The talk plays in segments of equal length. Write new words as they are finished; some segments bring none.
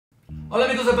Hola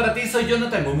amigos de Para Ti, soy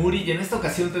Jonathan Gomuri y en esta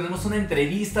ocasión tenemos una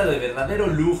entrevista de verdadero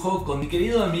lujo con mi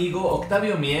querido amigo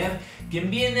Octavio Mier,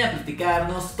 quien viene a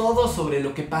platicarnos todo sobre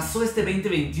lo que pasó este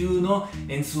 2021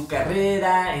 en su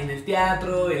carrera, en el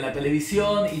teatro, en la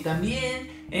televisión y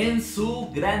también en su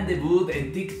gran debut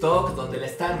en TikTok, donde la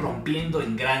está rompiendo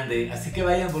en grande. Así que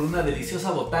vayan por una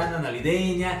deliciosa botana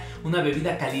navideña, una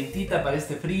bebida calientita para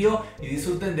este frío y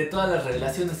disfruten de todas las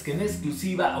revelaciones que en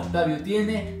exclusiva Octavio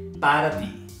tiene para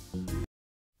ti.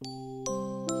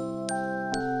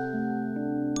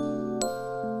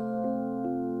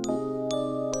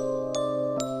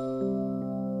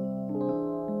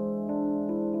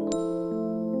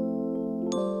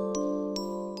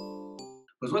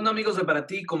 Pues bueno amigos de Para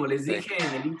Ti, como les dije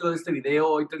en el intro de este video,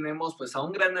 hoy tenemos pues a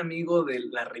un gran amigo de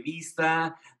la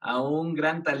revista, a un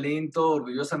gran talento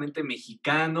orgullosamente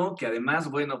mexicano, que además,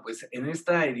 bueno, pues en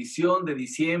esta edición de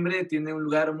diciembre tiene un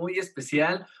lugar muy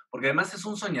especial, porque además es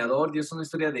un soñador y es una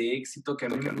historia de éxito que a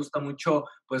mí me gusta mucho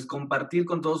pues compartir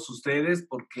con todos ustedes,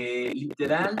 porque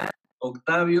literal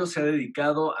Octavio se ha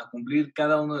dedicado a cumplir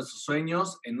cada uno de sus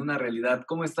sueños en una realidad.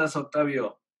 ¿Cómo estás,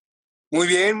 Octavio? Muy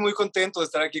bien, muy contento de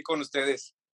estar aquí con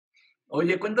ustedes.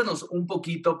 Oye, cuéntanos un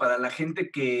poquito para la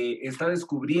gente que está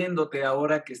descubriéndote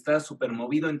ahora que estás súper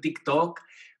movido en TikTok,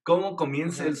 ¿cómo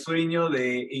comienza el sueño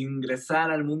de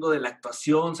ingresar al mundo de la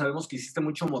actuación? Sabemos que hiciste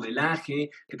mucho modelaje,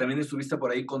 que también estuviste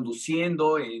por ahí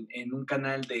conduciendo en un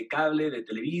canal de cable de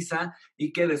Televisa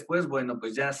y que después, bueno,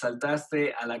 pues ya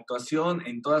saltaste a la actuación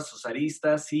en todas sus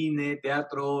aristas, cine,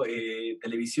 teatro,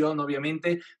 televisión,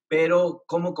 obviamente, pero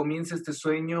 ¿cómo comienza este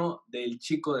sueño del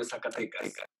chico de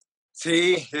Zacatecas?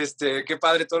 Sí, qué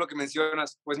padre todo lo que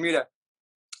mencionas. Pues mira,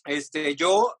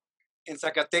 yo en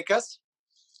Zacatecas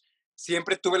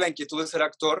siempre tuve la inquietud de ser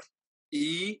actor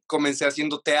y comencé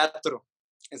haciendo teatro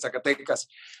en Zacatecas.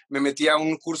 Me metí a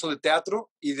un curso de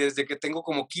teatro y desde que tengo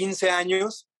como 15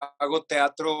 años hago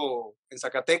teatro en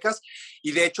Zacatecas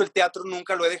y de hecho el teatro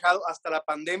nunca lo he dejado hasta la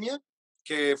pandemia,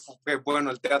 bueno,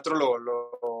 el teatro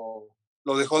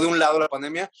lo dejó de un lado la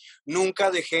pandemia. Nunca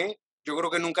dejé, yo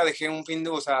creo que nunca dejé un fin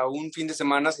de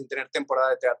semana sin tener temporada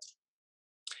de teatro,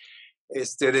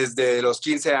 desde los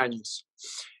 15 años.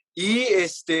 Y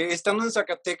estando en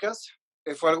Zacatecas,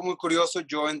 fue algo muy curioso.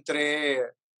 Yo entré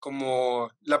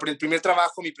el primer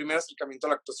trabajo, mi primer acercamiento a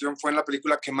la actuación fue en la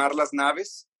película Quemar las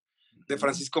naves de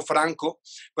Francisco Franco,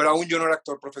 pero aún yo no era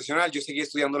actor profesional, yo seguía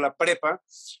estudiando la prepa,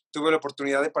 tuve la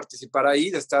oportunidad de participar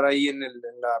ahí, de estar ahí en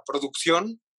la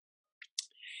producción,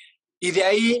 y de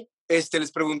ahí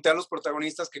les pregunté a los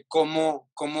protagonistas que cómo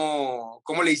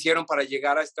le hicieron para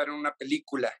llegar a estar en una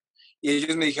película, y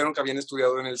ellos me dijeron que habían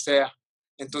estudiado en el CEA.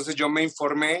 Entonces yo me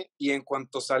informé y en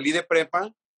cuanto salí de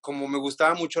prepa, como me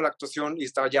gustaba mucho la actuación y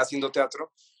estaba ya haciendo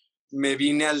teatro, me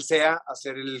vine al CEA a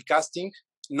hacer el casting.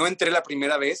 No entré la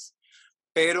primera vez,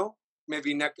 pero me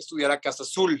vine a estudiar a Casa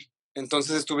Azul.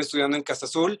 Entonces estuve estudiando en Casa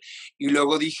Azul y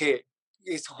luego dije,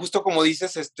 es justo como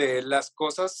dices, las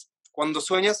cosas, cuando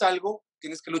sueñas algo,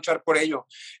 tienes que luchar por ello.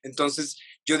 Entonces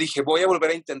yo dije, voy a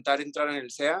volver a intentar entrar en el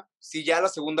CEA. Si ya la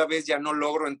segunda vez ya no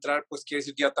logro entrar, pues quiere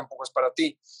decir que ya tampoco es para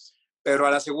ti. Pero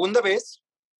a la segunda vez,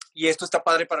 y esto está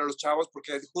padre para los chavos,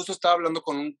 porque justo estaba hablando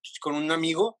con un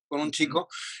amigo, con un chico,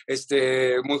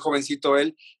 muy jovencito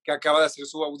él, que acaba de hacer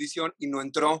su audición y no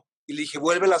entró. Y le dije,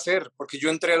 vuélvela a hacer, porque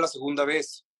yo entré a la segunda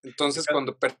vez. Entonces,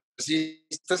 cuando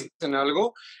persistes en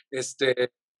algo, es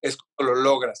cuando lo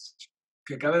logras.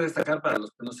 Que cabe destacar para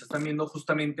los que nos están viendo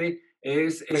justamente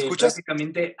es ¿Me escuchas?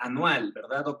 prácticamente anual,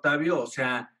 ¿verdad, Octavio? O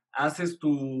sea, haces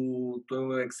tu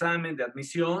examen de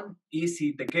admisión y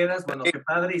si te quedas, bueno, qué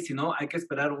padre, y si no, hay que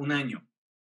esperar un año.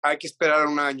 Hay que esperar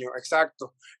un año,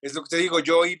 exacto. Es lo que te digo,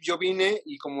 yo vine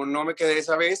y como no me quedé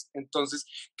esa vez, entonces,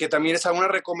 que también es una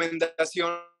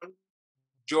recomendación.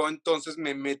 Yo entonces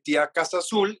me metí a Casa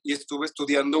Azul y estuve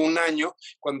estudiando un año.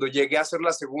 Cuando llegué a hacer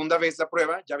la segunda vez la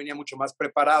prueba, ya venía mucho más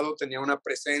preparado, tenía una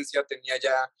presencia, tenía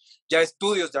ya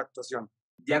estudios de actuación.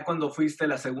 Ya cuando fuiste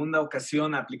la segunda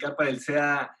ocasión a aplicar para el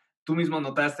SEA, tú mismo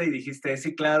notaste y dijiste,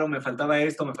 sí, claro, me faltaba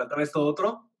esto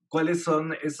otro. ¿Cuáles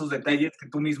son esos detalles que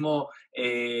tú mismo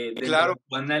dentro Claro, de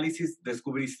tu análisis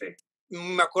descubriste?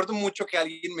 me acuerdo mucho que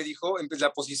alguien me dijo en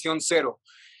la posición 0.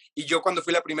 Y yo cuando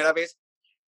fui la primera vez,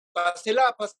 pasé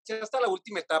hasta la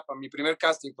última etapa, mi primer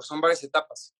casting, pues son varias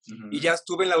etapas. Y ya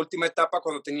estuve en la última etapa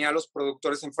cuando tenía a los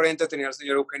productores enfrente, tenía al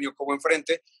señor Eugenio Cómo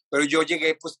enfrente, pero yo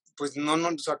llegué, pues no,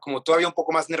 o sea, como todavía un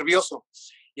poco más nervioso.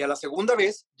 Y a la segunda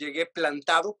vez llegué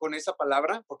plantado con esa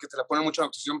palabra, porque te la ponen mucho en la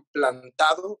actuación,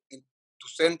 plantado en tu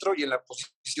centro y en la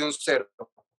posición 0.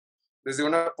 Desde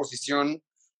una posición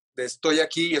de estoy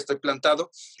aquí y estoy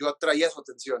plantado, yo atraía su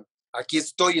atención. aquí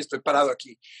estoy parado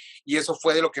aquí. Y eso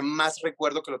fue de lo que más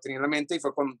recuerdo que lo tenía en la mente y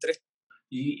fue cuando entré.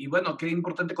 Y bueno, qué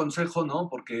importante consejo, ¿no?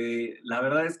 Porque la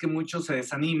verdad es que muchos se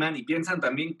desaniman y piensan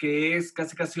también que es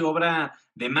casi casi obra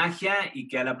de magia y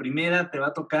que a la primera te va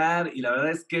a tocar y la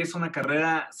verdad es que es una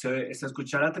carrera, se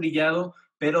escuchará trillado,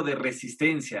 pero de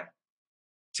resistencia.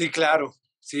 Sí, claro.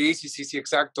 Sí, sí, sí, sí,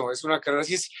 exacto. Es una carrera,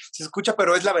 sí, se escucha,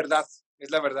 pero es la verdad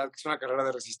que es una carrera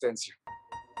de resistencia.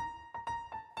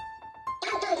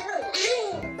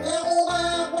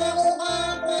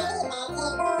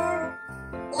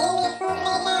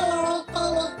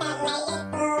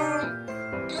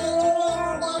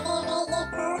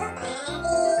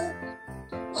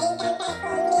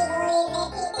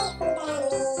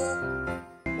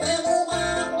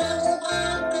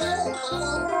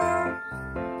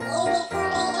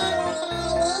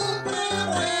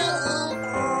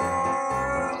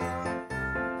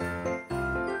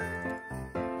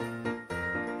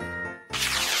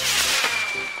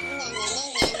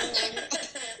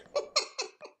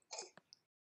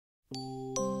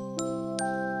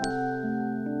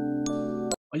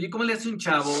 Oye, ¿cómo le hace un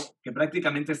chavo que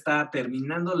prácticamente está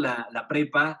terminando la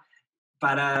prepa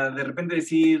para de repente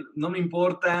decir, no me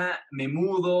importa, me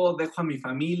mudo, dejo a mi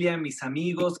familia, mis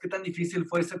amigos? ¿Qué tan difícil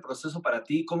fue ese proceso para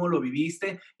ti? ¿Cómo lo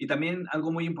viviste? Y también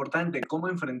algo muy importante, ¿cómo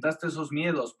enfrentaste esos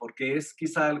miedos? Porque es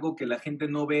quizá algo que la gente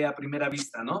no ve a primera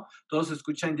vista, ¿no? Todos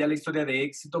escuchan ya la historia de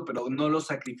éxito, pero no los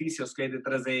sacrificios que hay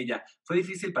detrás de ella. ¿Fue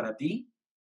difícil para ti?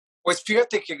 Pues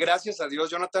fíjate que gracias a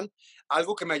Dios, Jonathan,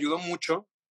 algo que me ayudó mucho,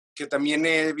 que también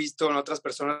he visto en otras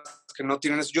personas que no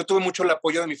tienen eso, yo tuve mucho el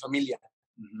apoyo de mi familia.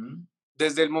 Ujú.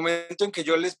 Desde el momento en que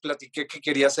yo les platiqué que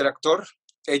quería ser actor,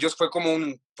 ellos fue como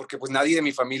porque pues nadie de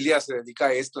mi familia se dedica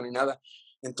a esto ni nada.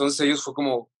 Entonces ellos fue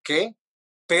como, ¿qué?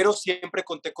 Pero siempre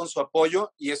conté con su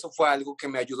apoyo y eso fue algo que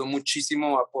me ayudó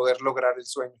muchísimo a poder lograr el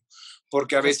sueño.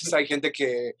 Porque a veces hay gente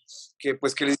que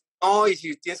pues que les dice, no, y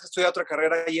si tienes que estudiar otra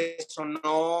carrera y eso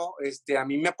no, a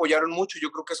mí me apoyaron mucho, yo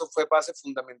creo que eso fue base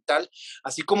fundamental,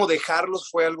 así como dejarlos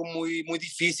fue algo muy, muy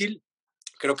difícil,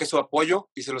 creo que su apoyo,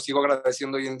 y se lo sigo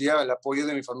agradeciendo hoy en día, el apoyo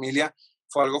de mi familia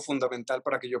fue algo fundamental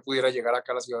para que yo pudiera llegar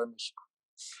acá a la Ciudad de México.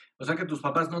 O sea que tus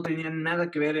papás no tenían nada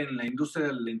que ver en la industria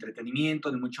del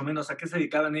entretenimiento, ni mucho menos. ¿A qué se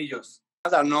dedicaban ellos?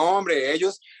 Nada, no, hombre,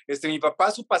 ellos, mi papá,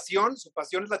 su pasión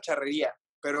es la charrería,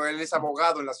 pero él es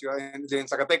abogado en la ciudad en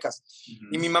Zacatecas.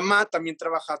 Y mi Ujú. mamá también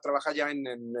trabaja ya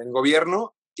en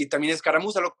gobierno y también es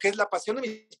escaramuza. Lo que es la pasión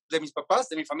de mis papás,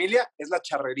 de mi familia, es la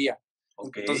charrería.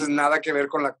 Ok. Entonces, nada que ver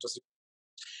con la actuación.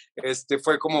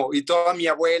 Fue como, y todo mi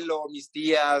abuelo, mis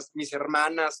tías, mis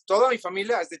hermanas, toda mi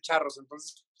familia es de charros.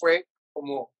 Entonces, fue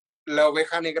como la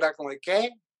oveja negra, como de,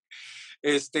 ¿qué?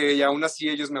 Y aún así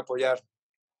ellos me apoyaron.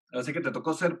 Así que te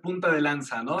tocó ser punta de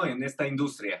lanza, ¿no? En esta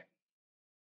industria.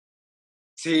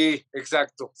 Sí,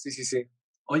 exacto, sí, sí, sí.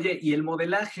 Oye, y el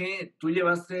modelaje, tú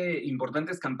llevaste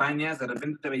importantes campañas, de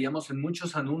repente te veíamos en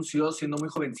muchos anuncios, siendo muy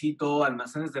jovencito,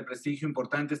 almacenes de prestigio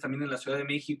importantes también en la Ciudad de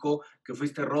México, que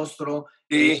fuiste rostro.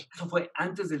 Sí, ¿Eso fue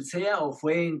antes del CEA o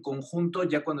fue en conjunto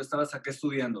ya cuando estabas acá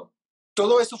estudiando?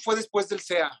 todo eso fue después del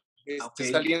CEA, Ah, ok,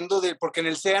 porque en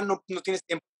el CEA no tienes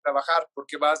tiempo de trabajar,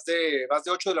 porque vas de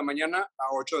 8 de la mañana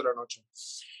a 8 de la noche.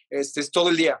 Es todo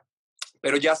el día.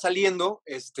 Pero ya saliendo,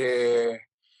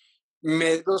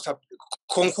 o sea,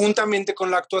 conjuntamente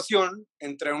con la actuación,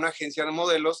 entré a una agencia de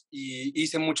modelos y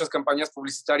hice muchas campañas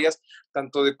publicitarias,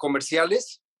 tanto de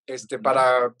comerciales, ujú,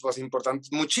 para, pues,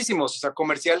 importantes, muchísimos, o sea,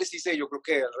 comerciales hice yo creo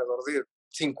que alrededor de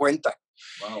 50,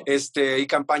 wow. y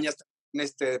campañas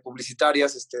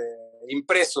publicitarias,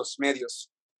 impresos,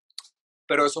 medios.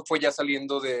 Pero eso fue ya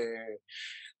saliendo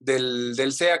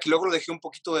del CEA, que luego lo dejé un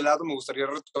poquito de lado, me gustaría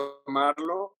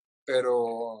retomarlo,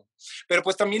 pero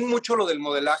pues también mucho lo del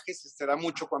modelaje se da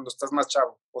mucho cuando estás más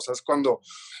chavo,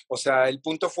 o sea, el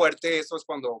punto fuerte, eso es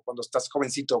cuando estás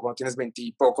jovencito, cuando tienes 20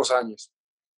 y pocos años,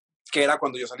 que era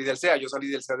cuando yo salí del CEA, yo salí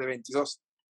del CEA de 22.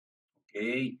 Ok.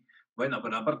 Bueno,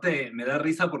 pero aparte me da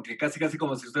risa porque casi, casi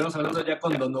como si estuviéramos hablando ya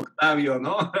con don Octavio,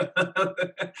 ¿no?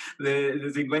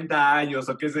 De 50 años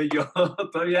o qué sé yo.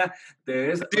 Todavía te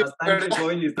ves Sí, bastante ¿verdad?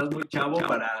 joven y estás muy chavo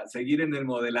para seguir en el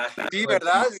modelaje, Sí, ¿no?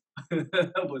 ¿verdad?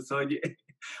 Pues oye,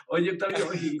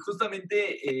 Octavio, y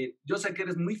justamente yo sé que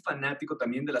eres muy fanático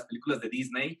también de las películas de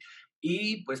Disney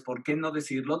y pues, ¿por qué no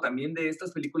decirlo? También de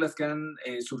estas películas que han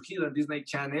surgido en Disney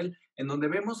Channel, en donde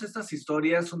vemos estas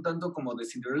historias un tanto como de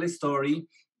Cinderella Story,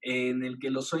 en el que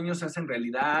los sueños se hacen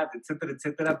realidad, etcétera,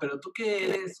 etcétera, pero tú que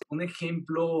eres un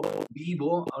ejemplo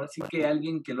vivo, ahora sí que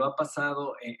alguien que lo ha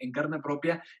pasado en carne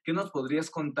propia, ¿qué nos podrías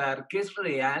contar? ¿Qué es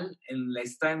real en la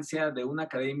estancia de una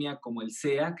academia como el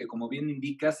CEA, que como bien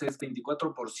indicas es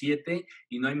 24/7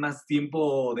 y no hay más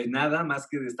tiempo de nada más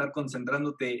que de estar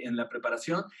concentrándote en la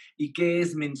preparación? ¿Y qué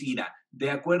es mentira,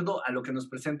 de acuerdo a lo que nos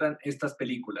presentan estas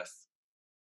películas?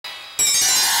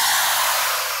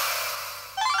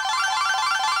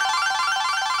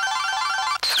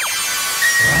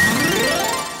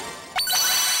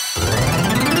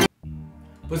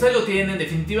 Pues ahí lo tienen,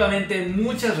 definitivamente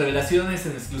muchas revelaciones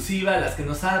en exclusiva, las que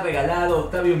nos ha regalado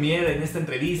Octavio Mier en esta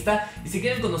entrevista. Y si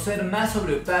quieren conocer más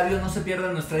sobre Octavio, no se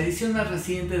pierdan nuestra edición más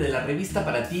reciente de la revista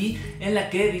Para Ti, en la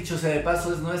que, dicho sea de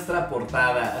paso, es nuestra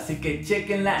portada. Así que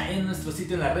chequenla en nuestro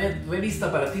sitio en la red,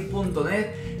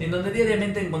 revistaparati.net, en donde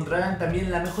diariamente encontrarán también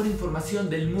la mejor información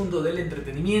del mundo del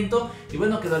entretenimiento. Y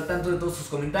bueno, quedo al tanto de todos sus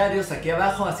comentarios aquí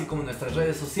abajo, así como en nuestras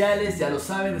redes sociales. Ya lo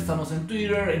saben, estamos en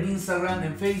Twitter, en Instagram,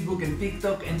 en Facebook, en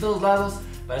TikTok, en todos lados,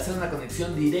 para hacer una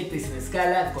conexión directa y sin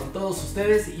escala con todos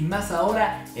ustedes, y más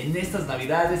ahora en estas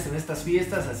navidades, en estas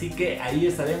fiestas, así que ahí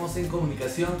estaremos en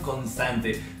comunicación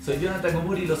constante. Soy Jonathan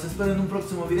Gomuri y los espero en un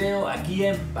próximo video aquí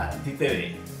en Para Ti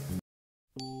TV.